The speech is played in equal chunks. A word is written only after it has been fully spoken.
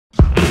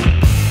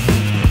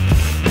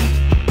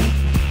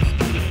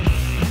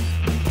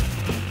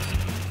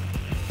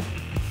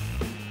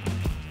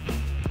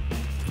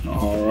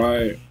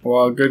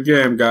Well, good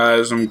game,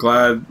 guys. I'm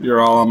glad you're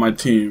all on my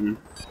team.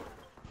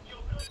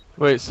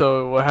 Wait,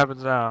 so what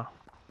happens now?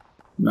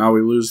 Now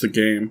we lose the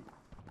game.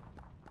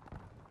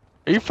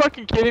 Are you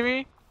fucking kidding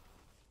me?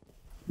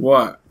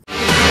 What?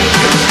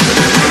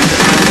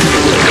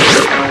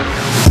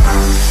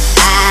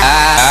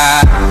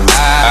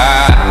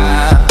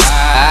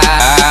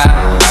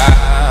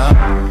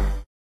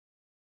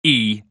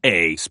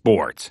 EA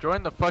Sports.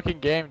 Join the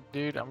fucking game,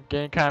 dude. I'm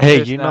getting kind of Hey,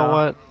 pissed you now. know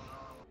what?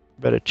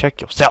 Better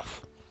check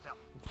yourself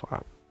before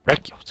I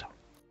wreck yourself.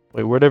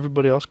 Wait, where'd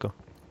everybody else go?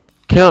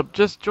 Caleb,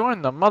 just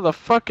join the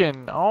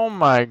motherfucking... Oh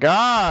my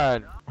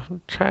god.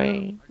 I'm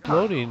trying.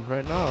 Loading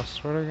right now, I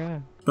swear to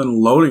God. It's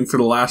been loading for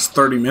the last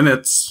 30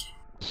 minutes.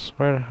 I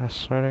swear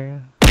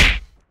to God.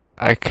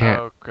 I can't.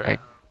 Okay.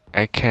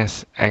 I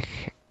can't. I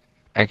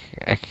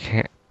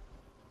can't.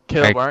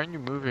 Caleb, why aren't you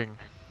moving?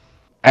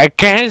 I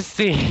can't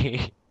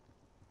see.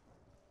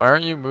 Why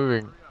aren't you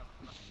moving?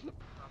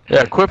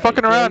 Yeah, quit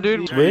fucking around,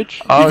 dude. Switch?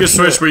 You Oh, can shit.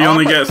 switch, but you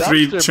only my get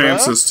 3 dumpster,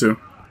 chances to.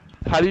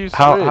 How do you switch?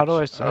 How do you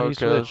okay,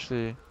 switch? Let's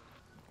see.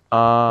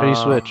 How do you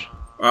switch?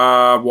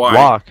 Why?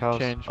 Walk. How's...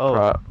 Change Oh,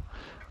 prop.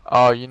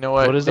 Oh, you know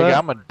what? What is nigga, that?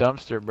 I'm a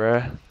dumpster,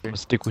 bruh. I'm gonna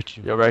stick with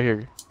you. Yo, right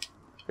here.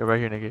 Yo, right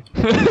here, nigga.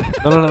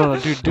 No,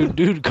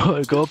 dude, go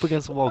up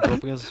against the wall. Go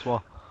up against the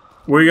wall.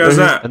 Where you guys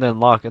at? And then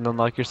lock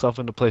yourself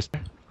into place.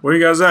 Where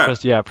you guys at?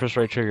 Press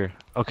right trigger.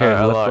 Okay,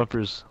 Alright, left lock.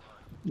 bumpers.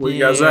 Where you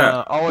guys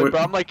at? Oh, wait, bro,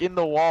 I'm like in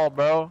the wall,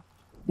 bro.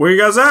 Where you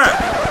guys at?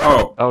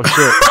 Oh. Oh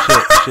shit,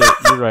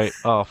 you're right.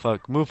 Oh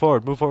fuck. Move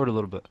forward a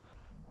little bit.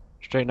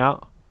 Straighten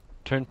out.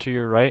 Turn to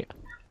your right.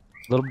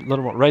 Little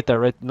more. Right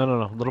there,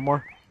 no, a little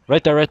more.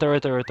 Right there. Lock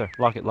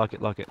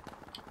it.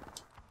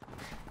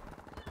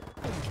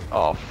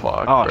 Oh,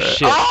 fuck, Oh bro.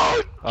 shit.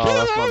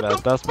 Oh,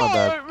 That's my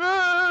bad.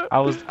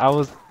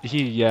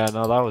 Yeah,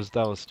 no, that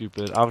was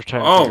stupid. I was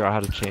trying to figure out how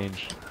to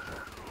change.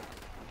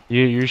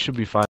 You should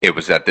be fine. It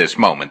was at this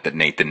moment that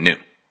Nathan knew.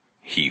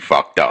 He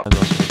fucked up.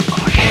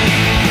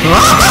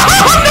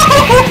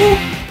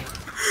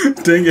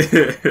 Dang it.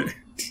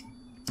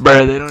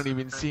 Bruh, they don't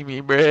even see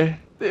me, bruh.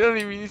 They don't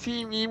even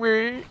see me,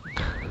 bruh.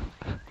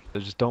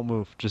 Just don't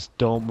move.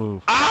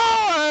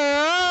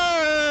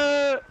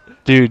 Ah!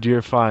 Dude,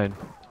 you're fine.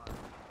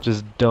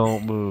 Just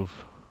don't move.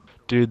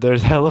 Dude,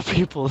 there's hella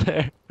people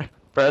there.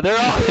 Bruh, they're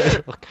all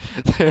here.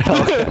 There are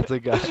all kinds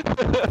of guys.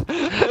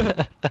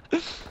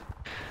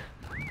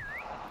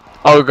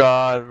 Oh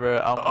god, bro.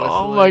 I'm whistling.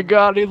 Oh my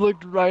god, he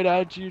looked right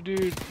at you,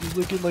 dude. He's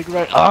looking like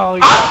right. Oh,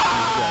 yeah.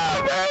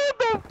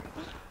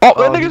 Oh,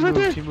 that nigga's right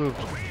there. He moved.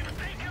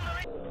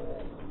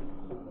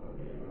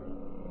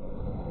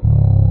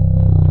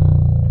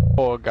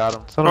 Oh, got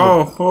him. Son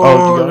of a-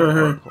 Oh, you got okay.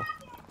 him? Cool.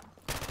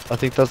 I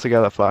think that's the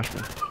guy that flashed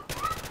me.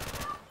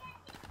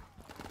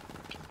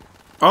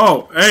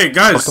 Oh, hey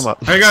guys. Fuck him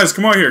up. Hey guys,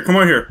 come on here.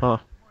 Huh?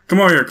 Come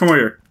on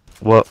here.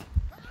 What?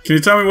 Can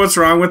you tell me what's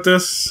wrong with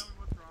this?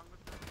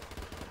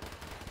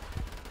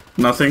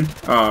 Nothing?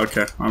 Oh,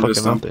 okay. I'm Fucking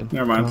just dumb. nothing.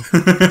 Never mind.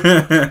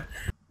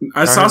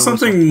 I saw heard a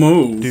something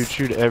move. Dude,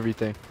 shoot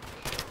everything.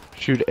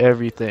 Shoot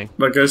everything.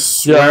 Like I Yeah, I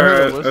swear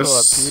heard a I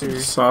whistle up here.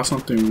 saw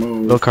something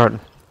move. No carton.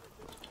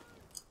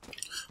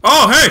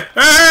 Oh, hey,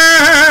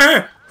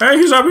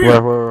 he's up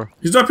here. Where?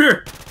 He's up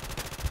here.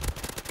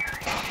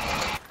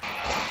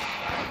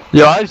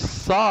 Yo, I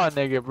saw a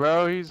nigga,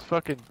 bro. He's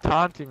fucking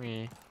taunting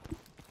me.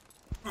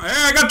 Hey,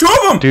 I got 2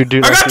 of them.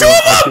 Dude, I got 2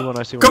 of them.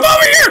 I see one. Come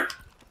over here.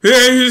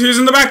 Yeah, he's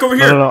in the back over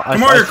here. No.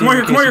 Come on here.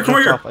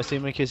 I see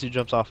him in case he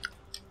jumps off.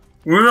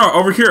 No,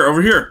 over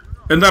here.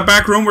 In that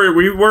back room where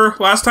we were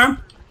last time.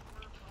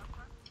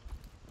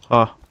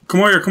 Huh.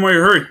 Come on here.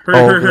 Hurry.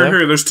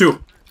 There's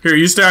 2. Here,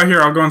 you stay out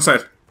here. I'll go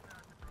inside.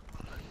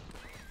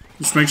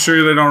 Just make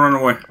sure they don't run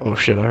away. Oh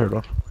shit, I heard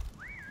one.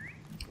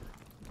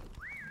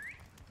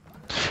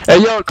 Hey,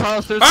 yo,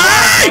 Carlos, there's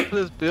Hey! one up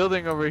this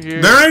building over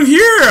here. They're in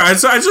here. I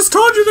just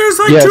told you there's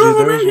like 2 dude, of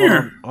them there's in one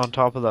here. on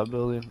top of that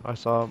building. I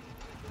saw him.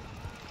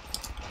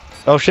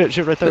 Oh shit,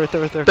 right there. The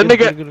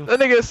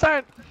nigga is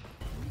signed.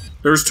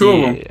 There's 2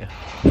 of them. Yeah.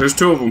 There's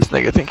 2 of them. This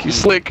nigga think he's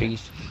slick.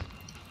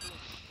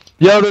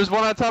 Yo, there's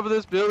one on top of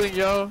this building,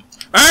 yo.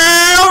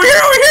 Hey, over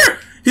here!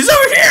 He's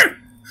over here!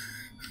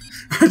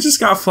 I just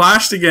got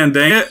flashed again,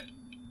 dang it.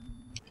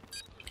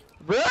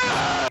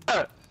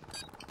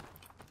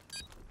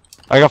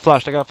 I got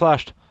flashed.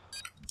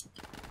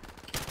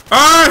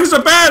 Ah, he's a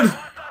bed!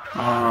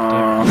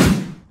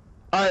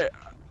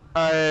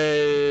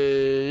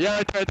 Yeah,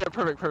 right there,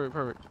 perfect.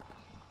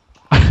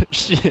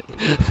 Shit.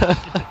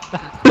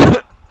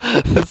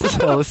 This is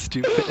hella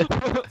stupid.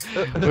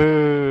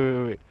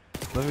 Wait.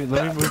 Let me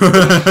move.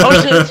 Oh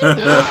shit!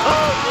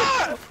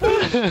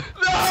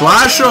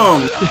 Flash him!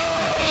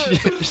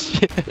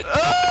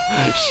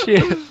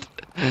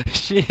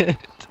 Shit.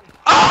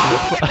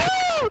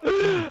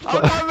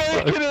 I'm not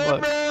making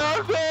it,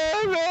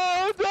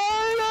 man.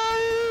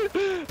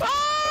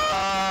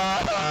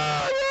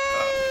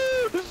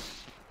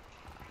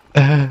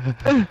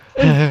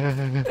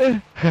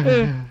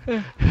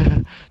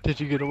 Did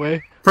you get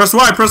away? Press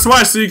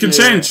Y so you can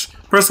change.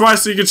 Press Y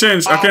so you can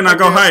change. Okay, now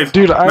go hide.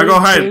 Dude, now go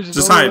hide. changed,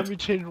 Just only hide. Let me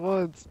change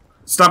once.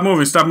 Stop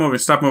moving, stop moving,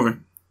 stop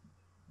moving.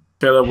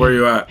 Caleb, where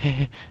you at?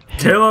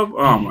 Caleb?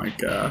 Oh my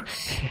god.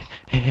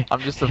 I'm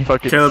just a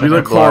fucking Caleb, you center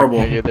look block, horrible.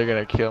 nigga. They're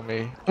gonna kill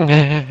me.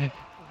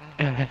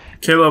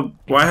 Caleb,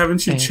 why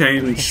haven't you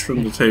changed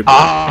from the table?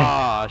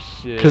 Ah,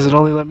 shit. Because it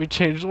only let me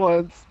change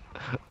once.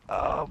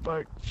 Oh,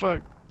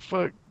 fuck.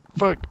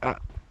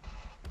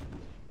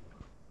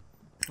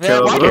 Man,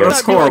 Caleb, why can't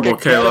that's that be like horrible, a ghetto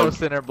Caleb.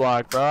 center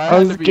block, bro? I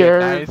I'm had to be a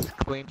scared. nice,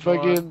 clean one.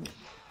 Fucking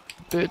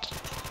bitch.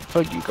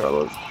 Fuck you,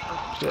 Carlos.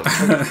 Shit.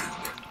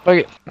 Fuck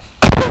it.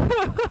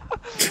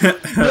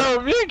 Yo,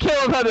 me and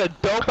Caleb had a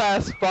dope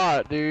ass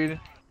spot, dude.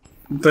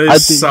 They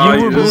saw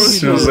you as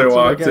soon as they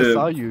walked I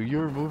saw in. you. You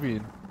were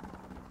moving.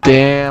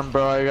 Damn,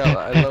 bro,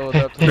 I leveled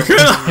up to the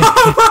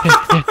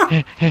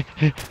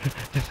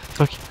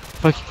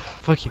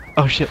Fuck you.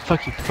 Oh shit,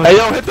 fuck you. Hey,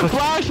 yo, hit the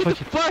flash! Hit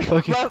the flash!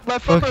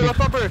 Left bumper, left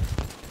bumper!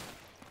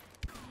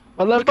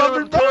 My left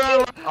bumper's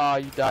broken! Oh,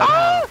 you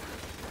died.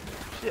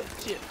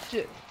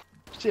 Shit.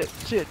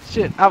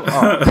 I'm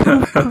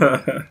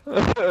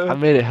I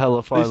made it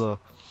hella far though.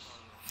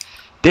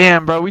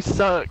 Damn, bro, we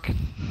suck.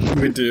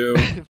 We do.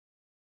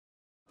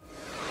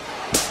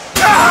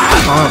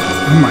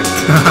 Oh my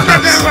god.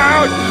 Get them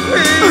out!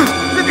 Please!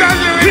 Because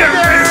you're in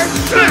there!